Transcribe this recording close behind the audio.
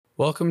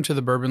Welcome to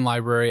the Bourbon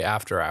Library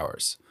After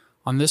Hours.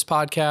 On this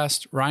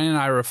podcast, Ryan and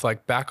I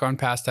reflect back on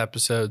past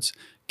episodes,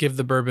 give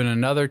the bourbon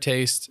another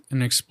taste,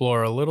 and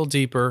explore a little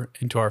deeper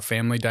into our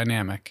family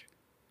dynamic.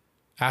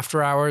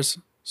 After Hours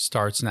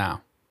starts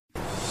now.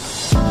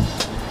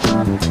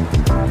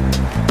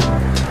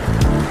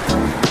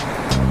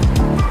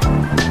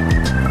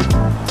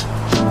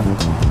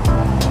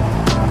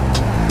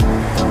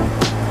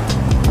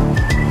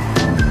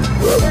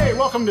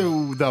 Welcome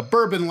to the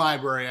Bourbon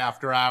Library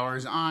After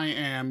Hours. I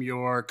am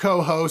your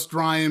co-host,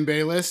 Ryan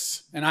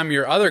Bayless. And I'm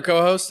your other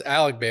co-host,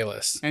 Alec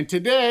Bayless. And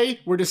today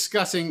we're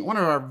discussing one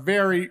of our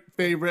very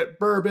favorite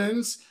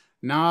bourbons,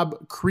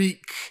 Knob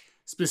Creek,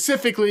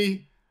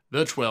 specifically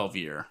the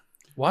 12-year.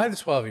 Why the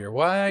 12-year?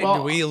 Why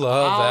do we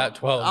love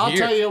that 12-year? I'll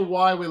tell you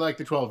why we like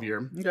the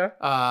 12-year. Okay.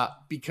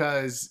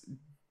 Because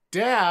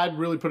Dad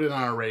really put it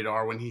on our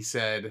radar when he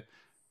said,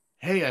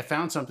 hey, I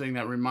found something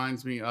that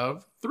reminds me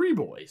of Three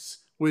Boys,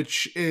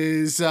 which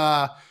is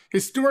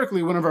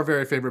historically one of our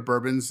very favorite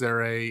bourbons.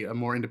 They're a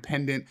more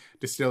independent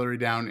distillery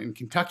down in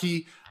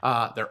Kentucky.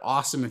 They're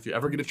awesome. If you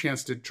ever get a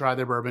chance to try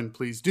their bourbon,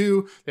 please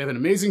do. They have an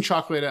amazing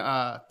chocolate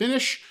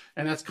finish,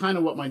 and that's kind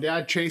of what my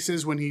dad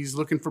chases when he's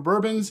looking for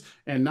bourbons.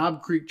 And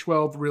Knob Creek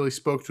 12 really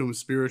spoke to him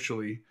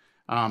spiritually.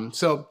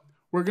 So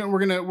we're gonna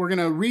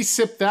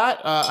resip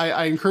that.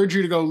 I encourage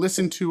you to go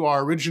listen to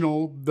our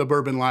original The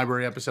Bourbon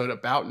Library episode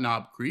about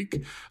Knob Creek.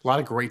 A lot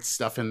of great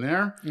stuff in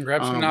there. And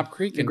grab some Knob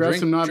Creek and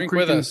drink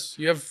with us.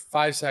 You have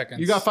 5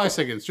 seconds. You got 5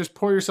 seconds. Just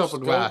pour yourself a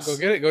glass. Go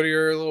get it. Go to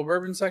your little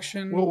bourbon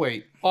section. We'll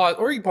wait. Pause,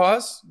 or you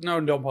pause. No,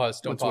 don't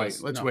pause. Don't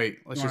pause. Let's wait.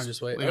 Let's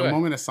just wait. Like a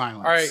moment of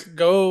silence. All right,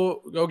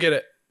 go get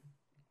it.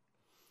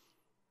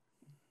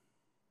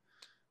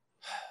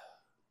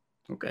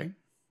 Okay.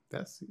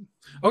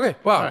 Okay.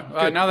 Wow.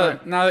 Right, now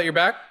that you're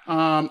back.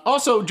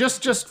 Also,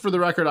 just for the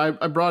record,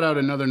 I brought out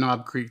another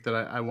Knob Creek that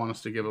I want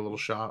us to give a little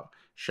shot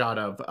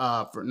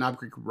of for Knob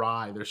Creek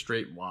Rye. They're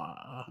straight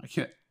rye.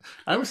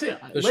 I would say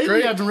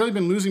lately I've really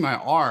been losing my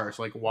R's,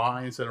 like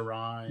Y instead of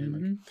rye. And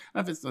like, I don't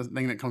know if it's the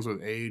thing that comes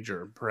with age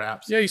or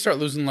perhaps. Yeah, you start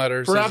losing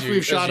letters. Perhaps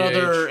we've shot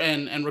other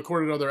and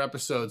recorded other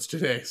episodes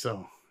today,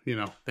 so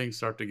things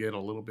start to get a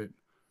little bit.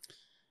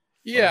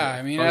 Yeah,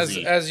 I mean,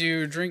 fuzzy. as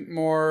you drink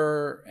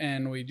more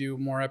and we do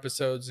more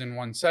episodes in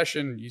one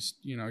session, you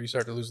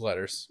start to lose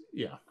letters.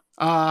 Yeah.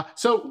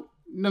 So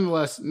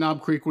nonetheless,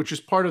 Knob Creek, which is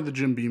part of the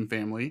Jim Beam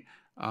family,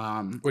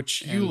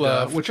 which you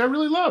love, which I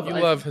really love. You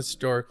love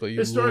historically.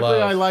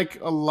 I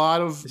like a lot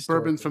of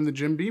bourbons from the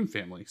Jim Beam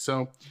family.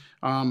 So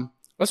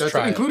let's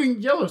try including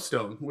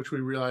Yellowstone, which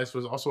we realized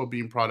was also a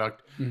Beam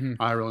product.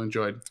 I really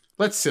enjoyed.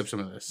 Let's sip some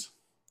of this.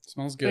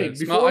 Smells good.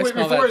 Hey, before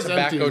that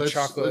tobacco empty,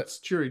 chocolate. Let's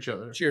cheer each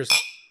other. Cheers.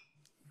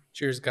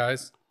 Cheers,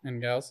 guys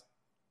and gals.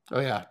 Oh,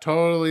 yeah.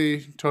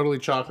 Totally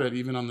chocolate,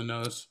 even on the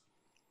nose.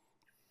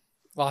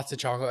 Lots of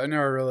chocolate. I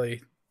never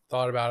really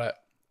thought about it.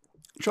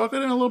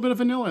 Chocolate and a little bit of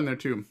vanilla in there,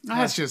 too.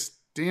 That's just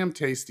damn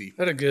tasty.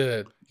 That is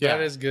good. Yeah.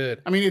 That is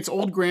good. I mean, it's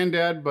Old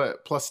Granddad,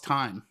 but plus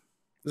time.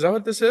 Is that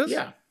what this is?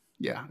 Yeah.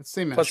 Yeah. It's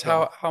the same plus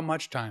how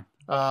much time?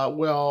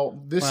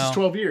 This is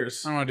 12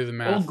 years. I don't want to do the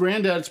math. Old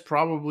Granddad's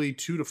probably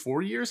 2 to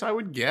 4 years, I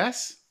would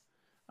guess.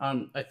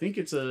 I think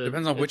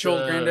depends on which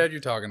Old Granddad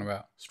you're talking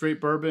about.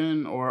 Straight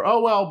bourbon or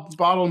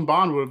bottle and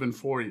bond would have been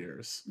 4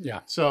 years.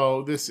 Yeah.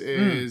 So this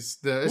is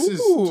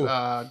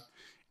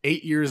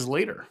 8 years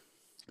later.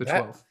 The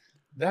 12.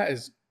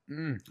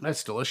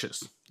 That's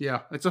delicious.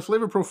 Yeah, it's a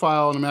flavor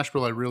profile and a mash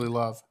bill I really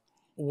love.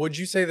 Would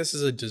you say this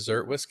is a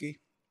dessert whiskey?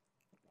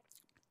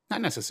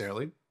 Not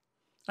necessarily.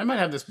 I might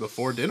have this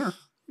before dinner.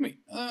 I mean,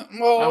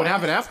 I would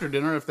have it after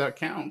dinner if that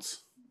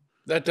counts.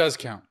 That does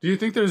count. Do you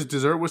think there's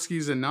dessert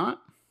whiskeys and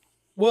not?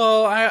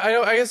 Well,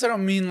 I guess I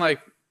don't mean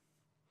like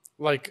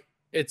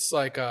it's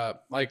like a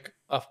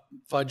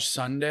fudge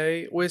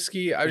sundae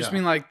whiskey. I just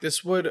mean like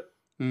this would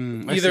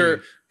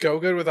either go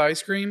good with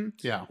ice cream,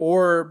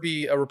 or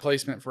be a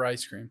replacement for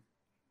ice cream.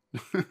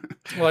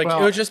 Like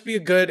it would just be a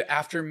good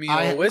after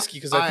meal whiskey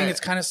because I think it's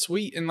kind of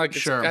sweet and like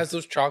it has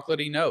those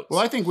chocolatey notes.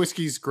 Well, I think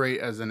whiskey's great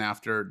as an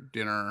after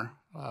dinner.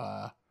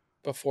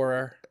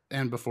 Before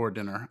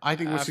dinner. I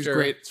think whiskey's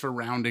great for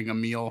rounding a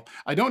meal.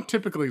 I don't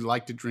typically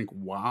like to drink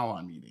while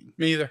I'm eating.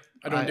 Me either.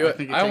 I don't do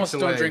it. I almost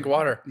don't drink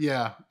water.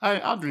 Yeah.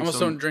 I'll drink I almost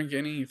don't drink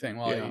anything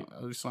while I eat.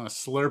 I just want to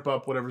slurp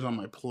up whatever's on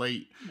my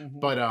plate.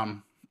 But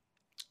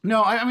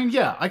no, I mean,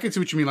 yeah, I could see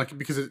what you mean. Like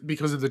because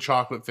of the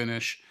chocolate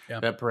finish,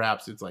 that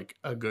perhaps it's like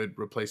a good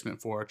replacement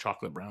for a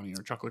chocolate brownie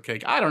or chocolate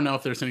cake. I don't know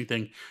if there's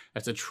anything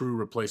that's a true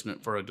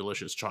replacement for a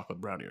delicious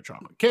chocolate brownie or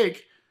chocolate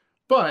cake,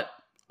 but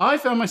I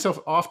found myself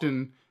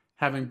often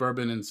having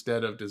bourbon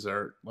instead of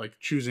dessert, like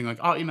choosing like,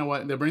 oh, you know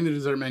what? They bring the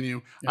dessert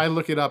menu. I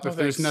look it up. If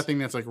there's nothing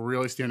that's like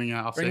really standing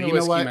out, I'll say, you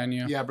know what?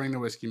 Menu. Yeah, bring the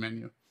whiskey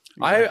menu.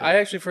 Exactly. I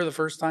actually, for the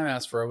first time,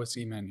 asked for a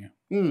whiskey menu.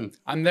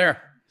 I'm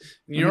there.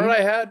 And you know what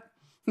I had?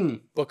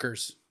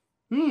 Booker's.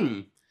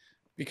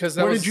 Because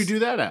where did you do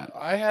that at?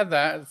 I had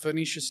that at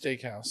Phoenicia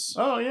Steakhouse.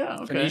 Oh, yeah.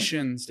 Okay.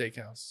 Phoenician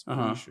Steakhouse.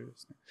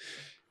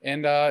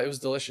 And it was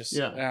delicious.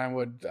 Yeah.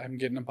 And I'm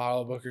getting a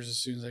bottle of Booker's as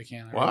soon as I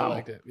can. I really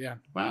liked it. Yeah.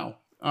 Wow.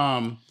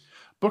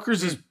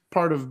 Booker's is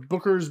part of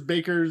Booker's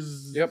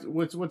Baker's. Yep.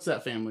 What's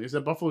that family? Is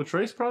that Buffalo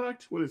Trace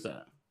product? What is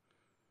that?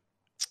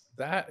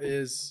 That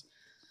is,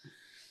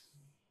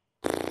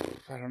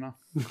 I don't know.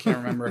 Can't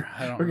remember.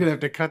 I don't. We're gonna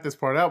have to cut this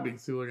part out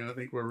because people are gonna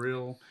think we're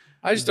real.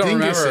 I just don't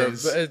remember.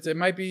 dinguses. But it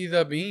might be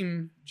the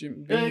Beam.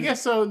 Yeah, I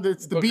guess so.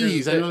 It's the Booker's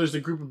bees. I know there's a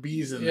group of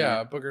bees in there.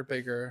 Yeah, Booker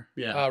Baker.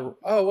 Yeah.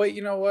 Oh wait,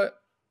 you know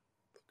what?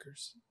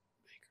 Booker's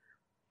Baker.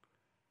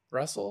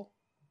 Russell.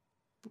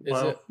 Is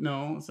it?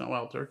 No, it's not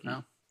Wild Turkey.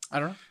 No, I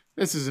don't know.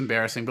 This is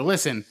embarrassing, but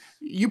listen,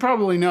 you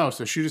probably know,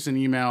 so shoot us an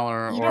email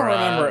or You don't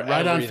remember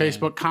write on everything.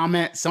 Facebook,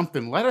 comment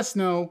something. Let us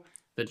know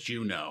that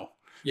you know.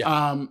 Yeah.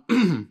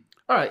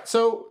 All right,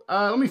 so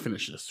let me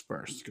finish this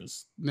first,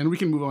 because then we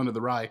can move on to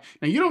the rye.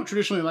 Now, you don't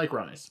traditionally like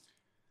rye.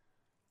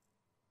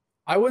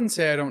 I wouldn't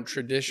say I don't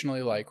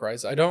traditionally like rye.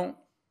 I don't.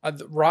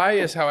 Rye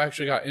is how I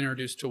actually got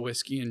introduced to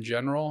whiskey in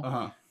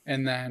general,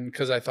 and then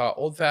because I thought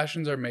old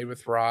fashions are made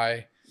with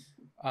rye,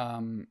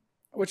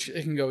 which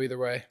it can go either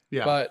way.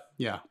 Yeah,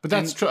 but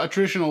that's a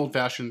traditional old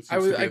fashioned.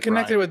 I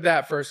connected with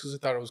that first because I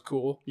thought it was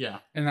cool. Yeah,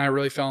 and I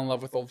really fell in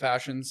love with old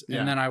fashions,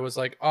 and then I was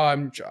like, oh, I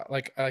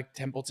like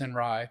Templeton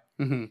rye,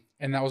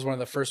 and that was one of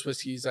the first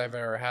whiskeys I've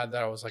ever had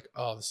that I was like,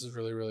 oh, this is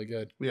really really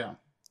good. Yeah,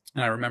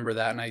 and I remember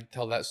that, and I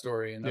tell that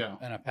story in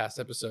a past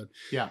episode.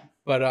 Yeah,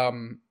 but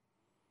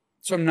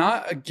so I'm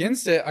not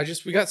against it.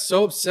 We got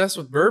so obsessed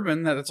with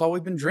bourbon that's all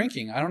we've been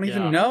drinking. I don't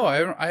even know.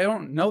 I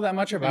don't know that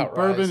much about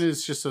rye. Bourbon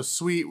is just so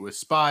sweet with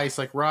spice.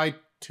 Like rye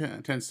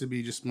tends to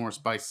be just more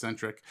spice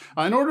centric.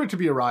 In order to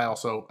be a rye,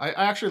 also, I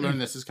actually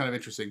learned this is kind of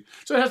interesting.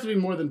 So it has to be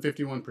more than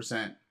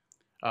 51%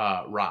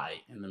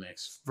 rye in the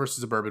mix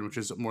versus a bourbon, which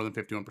is more than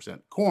 51%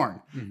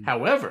 corn.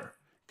 However,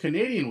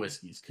 Canadian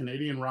whiskeys,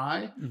 Canadian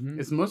rye,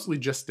 is mostly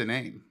just a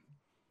name.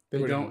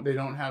 They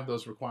don't have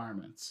those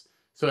requirements.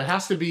 So it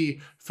has to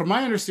be, from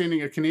my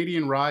understanding, a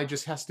Canadian rye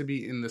just has to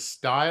be in the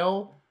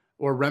style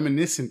or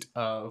reminiscent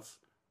of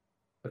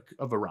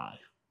a rye.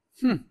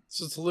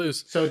 So it's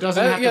loose. So it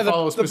doesn't have to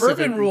follow specific.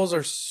 The bourbon rules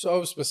are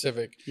so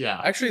specific. Yeah.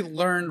 I actually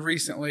learned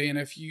recently, and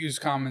if you use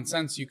common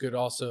sense, you could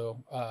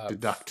also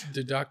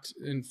deduct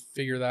and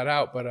figure that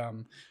out. But I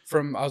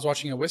was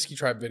watching a Whiskey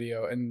Tribe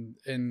video,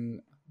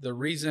 and the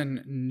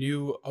reason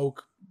new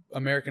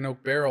American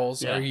oak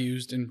barrels are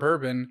used in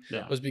bourbon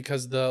was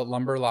because the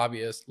lumber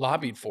lobbyists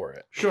lobbied for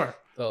it. Sure.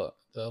 The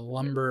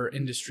lumber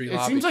industry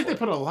lobbied. It seems like they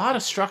put a lot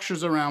of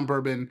structures around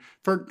bourbon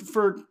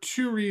for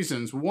two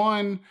reasons.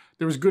 One,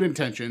 there was good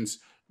intentions.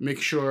 Make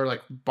sure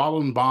like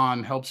bottle and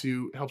bond helps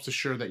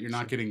assure that you're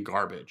not getting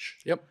garbage.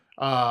 Yep.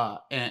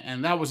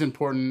 And that was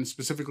important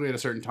specifically at a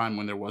certain time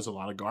when there was a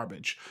lot of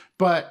garbage.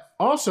 But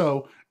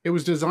also it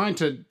was designed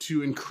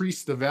to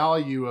increase the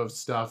value of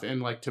stuff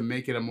and like to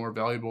make it a more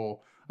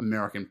valuable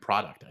American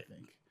product, I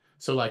think.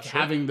 So like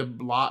having the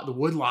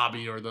wood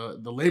lobby or the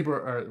labor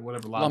or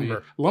whatever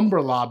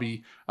lumber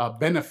lobby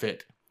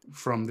benefit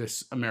from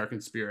this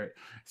American spirit.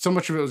 So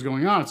much of it was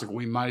going on. It's like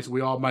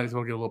we all might as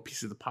well get a little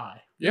piece of the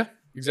pie. Yeah,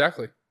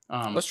 exactly.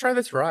 Let's try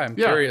this rye. I'm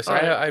curious.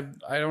 Right.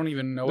 I don't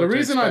even know. The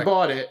reason I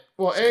bought it,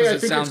 well, I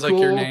think sounds it's like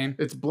cool. Your name.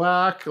 It's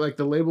black, like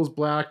the label's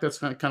black. That's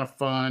kind of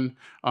fun.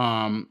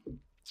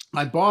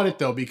 I bought it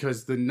though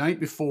because the night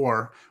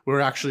before we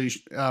were actually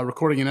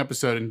recording an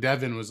episode, and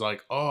Devin was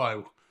like, "Oh,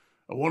 I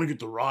want to get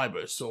the rye,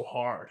 but it's so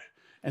hard."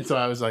 And so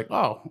I was like,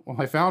 "Oh, well,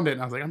 I found it,"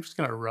 and I was like, "I'm just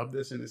gonna rub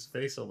this in his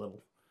face a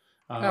little."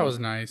 That was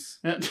nice.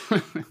 That's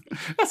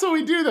what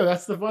we do, though.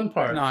 That's the fun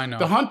part. No, I know.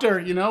 The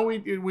hunter,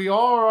 we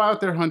all are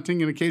out there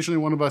hunting, and occasionally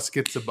one of us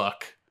gets a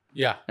buck.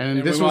 Yeah,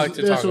 and this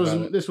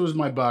was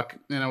my buck,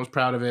 and I was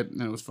proud of it,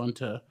 and it was fun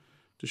to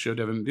show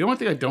Devin. The only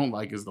thing I don't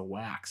like is the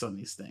wax on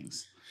these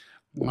things.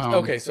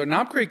 Okay, so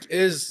Knob Creek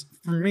is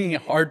for me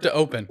hard to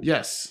open.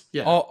 Yes,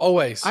 yeah,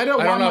 always. I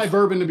don't want my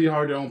bourbon to be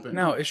hard to open.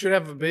 No, it should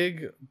have a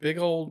big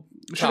old.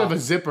 It should have a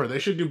zipper. They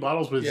should do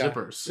bottles with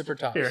zippers. Zipper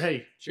tops. Here,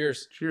 hey,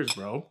 cheers,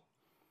 bro.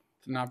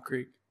 To Knob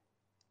Creek.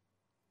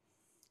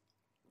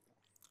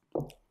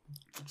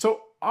 So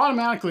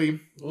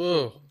automatically,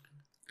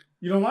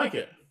 you don't like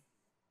it.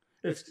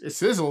 It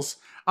sizzles.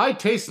 It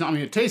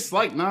tastes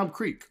like Knob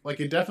Creek. Like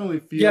it definitely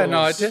feels. Yeah,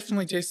 no, it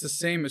definitely tastes the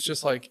same. It's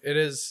just like it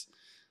is.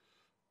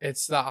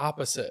 It's the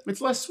opposite.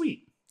 It's less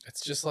sweet.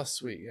 It's just less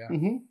sweet. Yeah.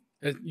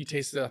 Mm-hmm. You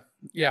taste the.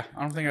 Yeah,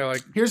 I don't think I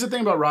like. Here's the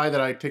thing about rye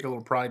that I take a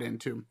little pride in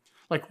too.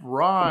 Like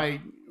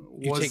rye.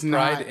 You take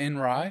pride in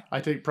rye?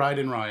 I take pride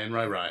in rye and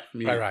rye.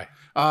 Rye.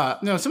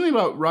 No, something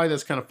about rye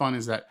that's kind of fun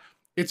is that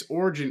its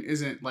origin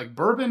isn't like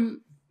bourbon.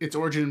 Its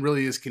origin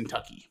really is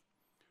Kentucky.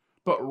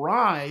 But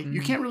rye,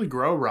 you can't really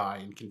grow rye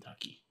in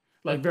Kentucky.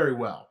 Like very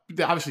well.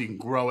 Obviously you can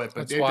grow it,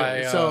 but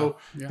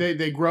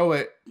they grow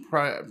it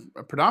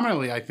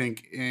predominantly, I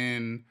think,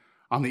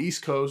 on the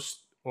East Coast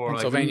or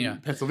Pennsylvania.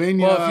 Like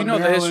Pennsylvania. Well, if you know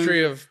Maryland. the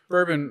history of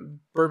bourbon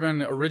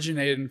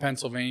originated in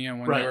Pennsylvania.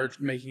 When they were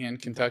making it in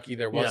Kentucky,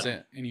 there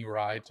wasn't any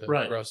rye to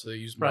grow, so they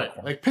used more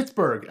corn. Like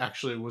Pittsburgh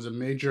actually was a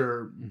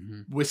major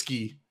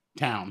whiskey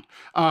town.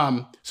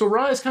 So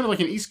rye is kind of like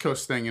an East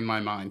Coast thing in my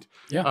mind.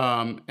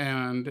 Yeah.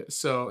 And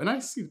I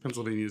see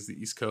Pennsylvania as the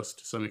East Coast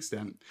to some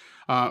extent.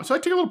 So I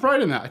take a little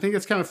pride in that. I think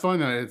it's kind of fun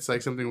that it's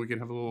like something we can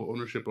have a little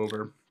ownership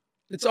over.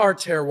 It's our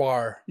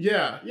terroir.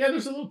 Yeah.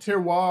 There's a little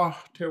terroir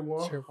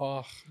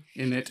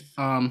in it.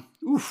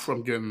 Oof,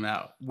 I'm getting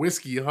that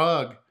whiskey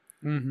hug.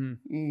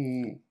 Mm-hmm.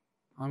 Ooh.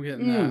 I'm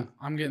getting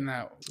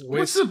that.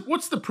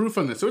 What's the proof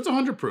on this? So it's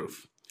 100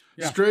 proof.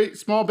 Yeah. Straight,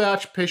 small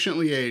batch,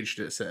 patiently aged,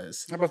 it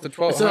says. How about the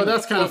 12? So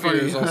that's kind of funny.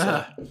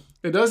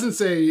 It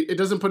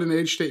doesn't put an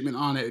age statement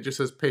on it. It just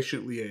says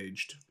patiently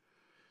aged.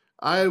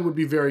 I would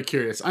be very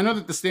curious. I know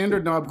that the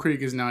standard Knob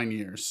Creek is 9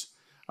 years.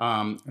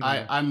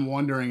 I'm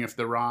wondering if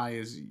the rye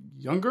is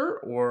younger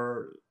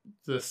or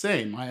the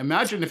same. I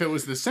imagine if it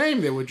was the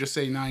same, they would just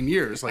say 9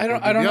 years. Like I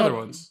don't the other know,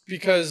 ones.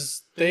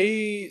 Because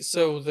the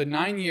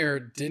 9 year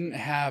didn't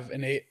have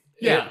an age.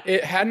 Yeah.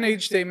 It had an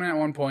age statement at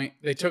one point.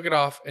 They took it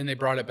off and they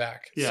brought it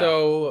back. Yeah.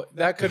 So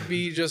that could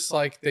be just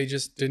like they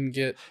just didn't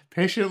get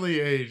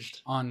patiently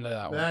aged on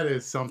that one. That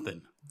is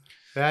something.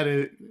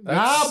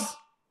 Knob.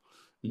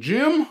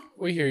 Jim.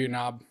 We hear you,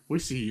 Knob. We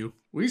see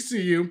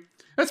you.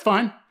 That's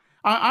fine.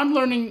 I'm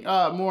learning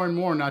more and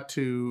more not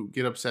to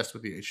get obsessed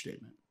with the age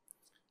statement.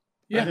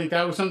 Yeah. I think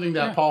that was something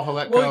that Paul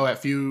Haletko at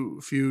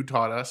Few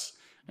taught us.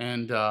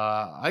 And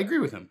I agree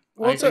with him.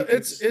 Well, it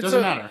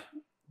doesn't matter.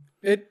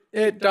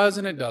 It does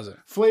and it doesn't.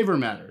 Flavor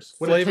matters.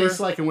 What it tastes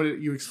like and what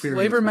you experience.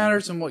 Flavor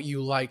matters and what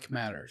you like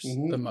matters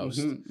the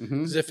most.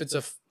 Because if it's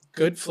a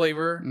good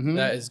flavor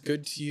that is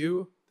good to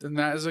you, then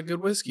that is a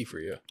good whiskey for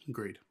you.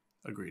 Agreed.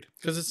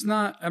 Because it's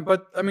not,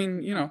 but I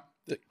mean,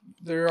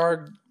 there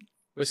are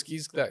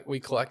whiskeys that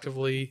we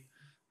collectively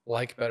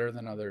like better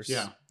than others.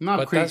 Yeah.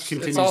 Knob Creek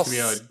continues to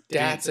be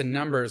stats and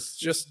numbers.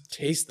 Just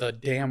taste the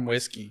damn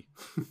whiskey.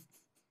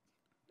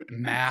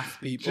 Math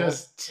people.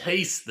 Just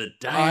taste the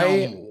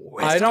damn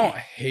whiskey. I don't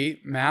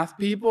hate math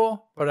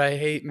people, but I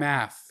hate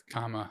math,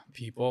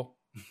 people.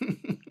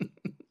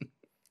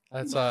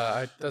 That's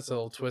a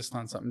little twist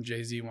on something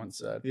Jay-Z once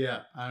said.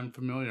 Yeah, I'm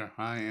familiar.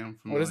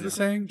 What is the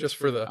saying? Just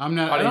for the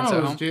audience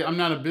at home? I'm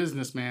not a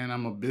businessman.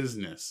 I'm a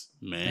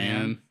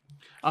businessman.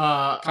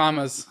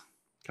 Commas.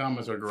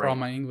 Commas are great. For all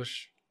my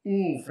English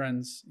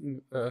friends,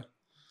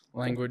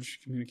 language,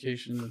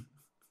 communication.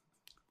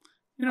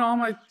 All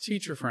my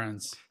teacher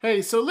friends.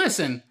 Hey, so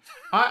listen,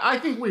 I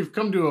think we've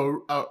come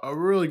to a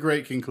really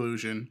great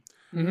conclusion.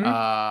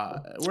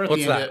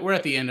 Mm-hmm. We're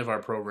at the end of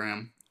our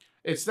program.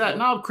 It's that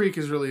Knob Creek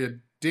is really a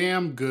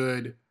damn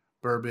good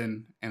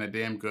bourbon and a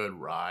damn good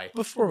rye.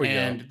 Before we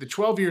go. The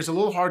 12 years a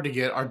little hard to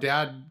get. Our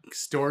dad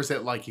stores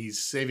it like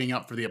he's saving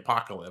up for the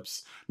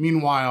apocalypse.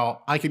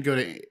 Meanwhile, I could go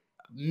to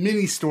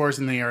many stores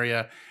in the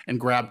area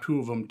and grab 2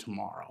 of them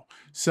tomorrow.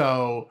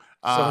 So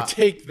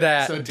take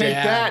that. So take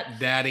that,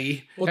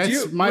 Daddy. Well,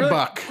 that's my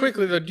buck.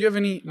 Quickly though, do you have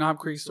any Knob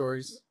Creek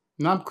stories?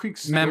 Knob Creek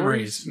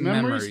Memories.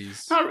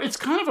 stories? No, it's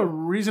kind of a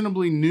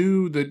reasonably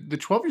new. The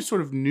 12 years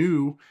sort of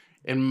new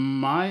in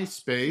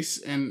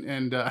MySpace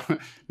and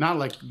not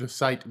like the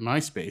site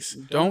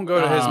MySpace. Don't go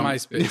to his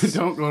MySpace.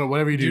 Don't go to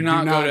whatever you do. Do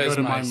not go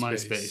to my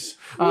MySpace.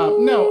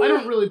 No, I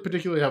don't really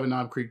particularly have a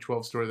Knob Creek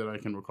 12 story that I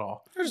can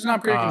recall. There's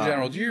Knob Creek in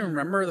general. Do you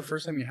remember the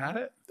first time you had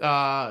it?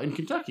 In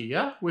Kentucky,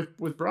 yeah,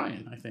 with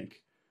Brian, I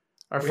think.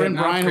 Our friend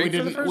Brian, we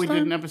did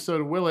an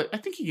episode of Willet. I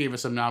think he gave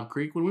us some Knob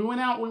Creek when we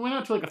went out. We went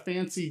out to like a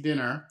fancy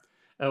dinner.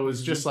 It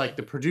was just like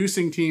the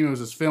producing team. It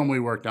was this film we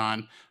worked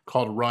on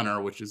called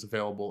Runner, which is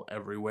available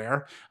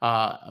everywhere.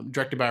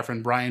 Directed by our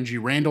friend Brian G.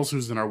 Randalls,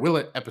 who's in our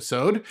Willet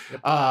episode.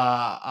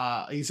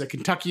 He's a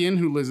Kentuckian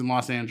who lives in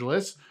Los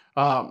Angeles.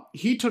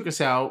 He took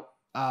us out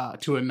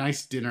to a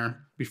nice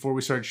dinner before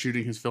we started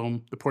shooting his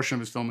film, the portion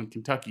of his film in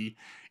Kentucky,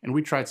 and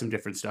we tried some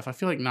different stuff. I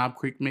feel like Knob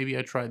Creek, maybe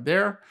I tried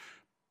there.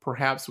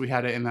 Perhaps we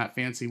had it in that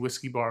fancy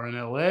whiskey bar in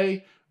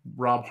L.A.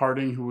 Rob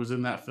Harding, who was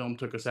in that film,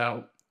 took us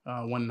out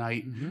one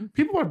night. Mm-hmm.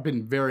 People have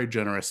been very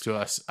generous to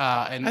us.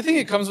 And I think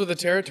it comes with the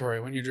territory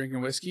when you're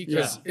drinking whiskey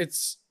because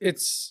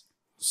it's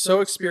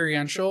so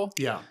experiential.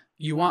 Yeah.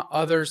 You want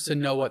others to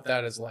know what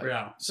that is like.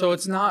 Yeah. So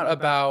it's not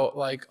about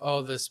like,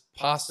 oh, this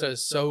pasta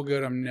is so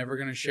good, I'm never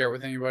going to share it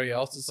with anybody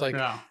else. It's like,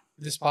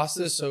 this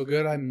pasta is so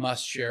good, I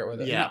must share it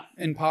with it. Yeah.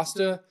 In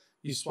pasta,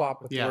 you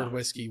swap with the word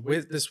whiskey.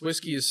 This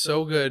whiskey is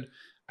so good,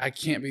 I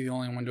can't be the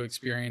only one to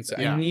experience it.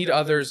 Yeah. I need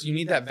others. You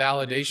need that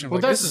validation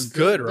of this is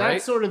good, right?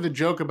 That's sort of the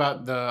joke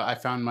about I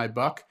found my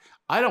buck.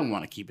 I don't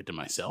want to keep it to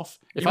myself.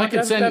 If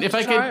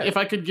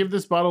I could give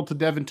this bottle to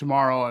Devin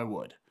tomorrow, I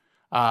would.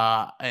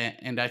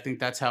 And I think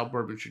that's how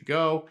bourbon should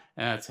go,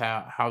 and that's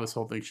how this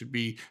whole thing should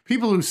be.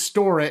 People who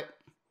store it,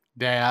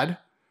 Dad,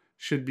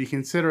 should be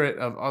considerate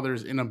of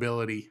others'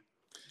 inability.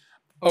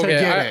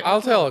 Okay,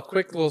 I'll tell a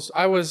quick little.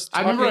 I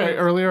remember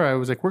earlier. I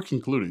was like, "We're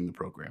concluding the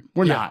program.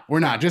 We're not. We're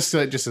not. Just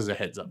as a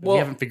heads up, we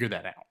haven't figured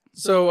that out."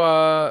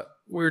 So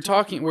we're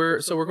talking. We're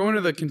going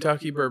to the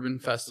Kentucky Bourbon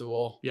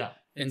Festival. Yeah.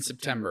 In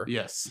September.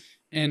 Yes.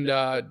 And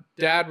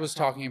Dad was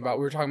talking about.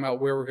 We were talking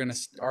about where we're going to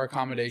our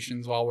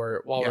accommodations while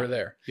we're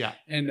there. Yeah.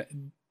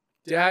 And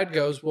Dad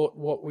goes, well,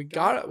 what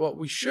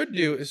we should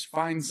do is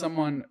find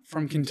someone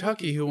from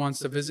Kentucky who wants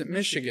to visit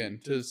Michigan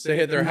to stay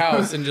at their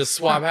house and just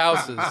swap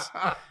houses.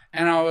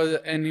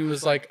 And he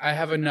was like, I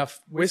have enough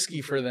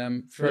whiskey for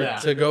them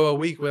to go a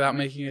week without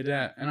making a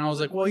dent. And I was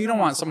like, well, you don't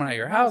want someone at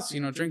your house,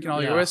 drinking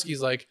all your whiskey.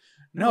 He's like,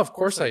 no, of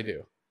course I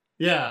do.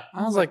 Yeah.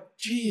 I was like,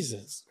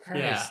 Jesus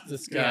Christ,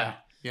 this guy.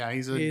 Yeah,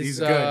 he's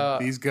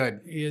good. He's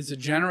good. He is a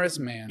generous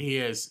man. He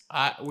is.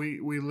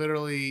 We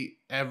literally,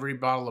 every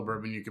bottle of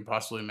bourbon you could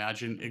possibly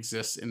imagine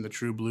exists in the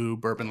True Blue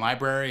Bourbon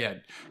Library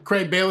at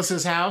Craig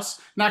Bayless's house.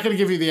 Not going to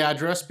give you the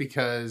address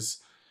because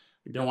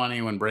we don't want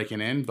anyone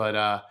breaking in,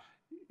 but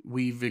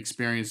we've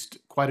experienced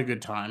quite a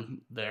good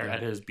time there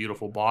at his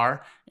beautiful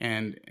bar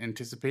and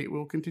anticipate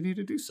we'll continue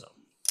to do so.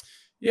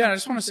 Yeah, I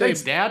just want to say...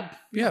 Thanks, Dad.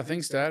 Yeah,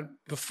 thanks, Dad.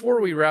 Before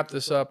we wrap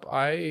this up,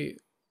 I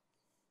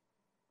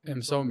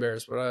am so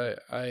embarrassed, but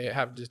I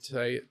have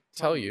to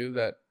tell you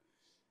that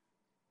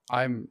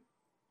I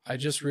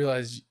just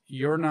realized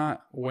you're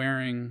not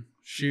wearing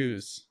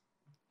shoes.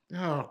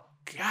 Oh,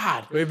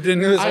 God. We've been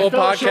doing this whole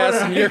podcast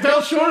and you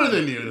felt shorter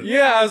than you.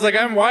 Yeah, I was like,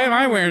 why am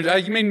I wearing...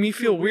 You made me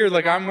feel weird,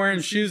 like I'm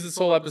wearing shoes this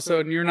whole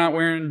episode and you're not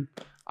wearing...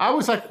 I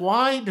was like,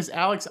 why does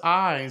Alex's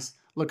eyes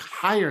look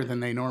higher than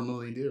they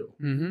normally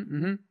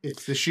do?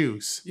 It's the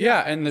shoes.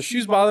 Yeah, and the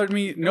shoes bothered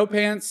me. No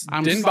pants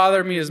didn't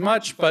bother me as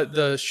much, but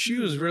the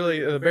shoes really,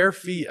 the bare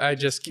feet, I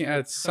just can't.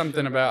 It's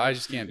something about I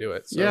just can't do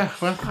it. So, yeah,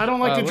 well, I don't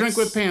like to drink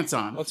with pants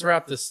on. Let's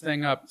wrap this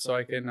thing up so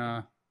I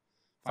can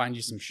find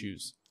you some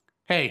shoes.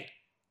 Hey,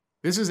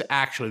 this is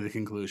actually the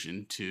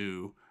conclusion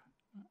to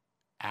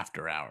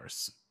After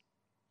Hours.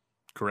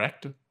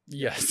 Correct?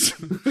 Yes.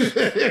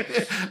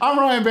 I'm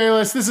Ryan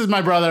Bayless. This is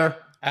my brother,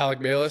 Alec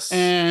Bayless.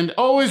 And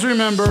always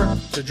remember,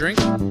 to drink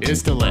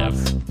is to live.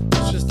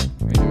 Let's just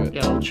do it.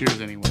 Yeah, well,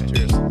 cheers anyway.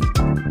 Cheers.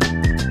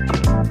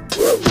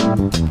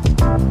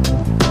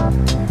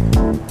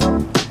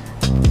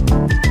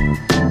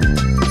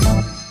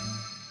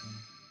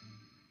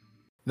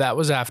 That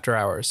was After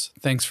Hours.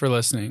 Thanks for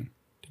listening.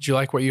 Did you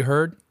like what you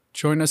heard?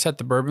 Join us at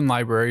the Bourbon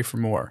Library for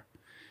more.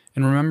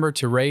 And remember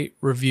to rate,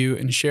 review,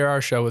 and share our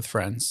show with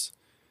friends.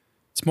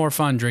 It's more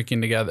fun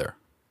drinking together.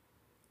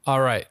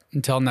 All right,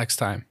 until next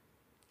time.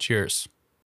 Cheers.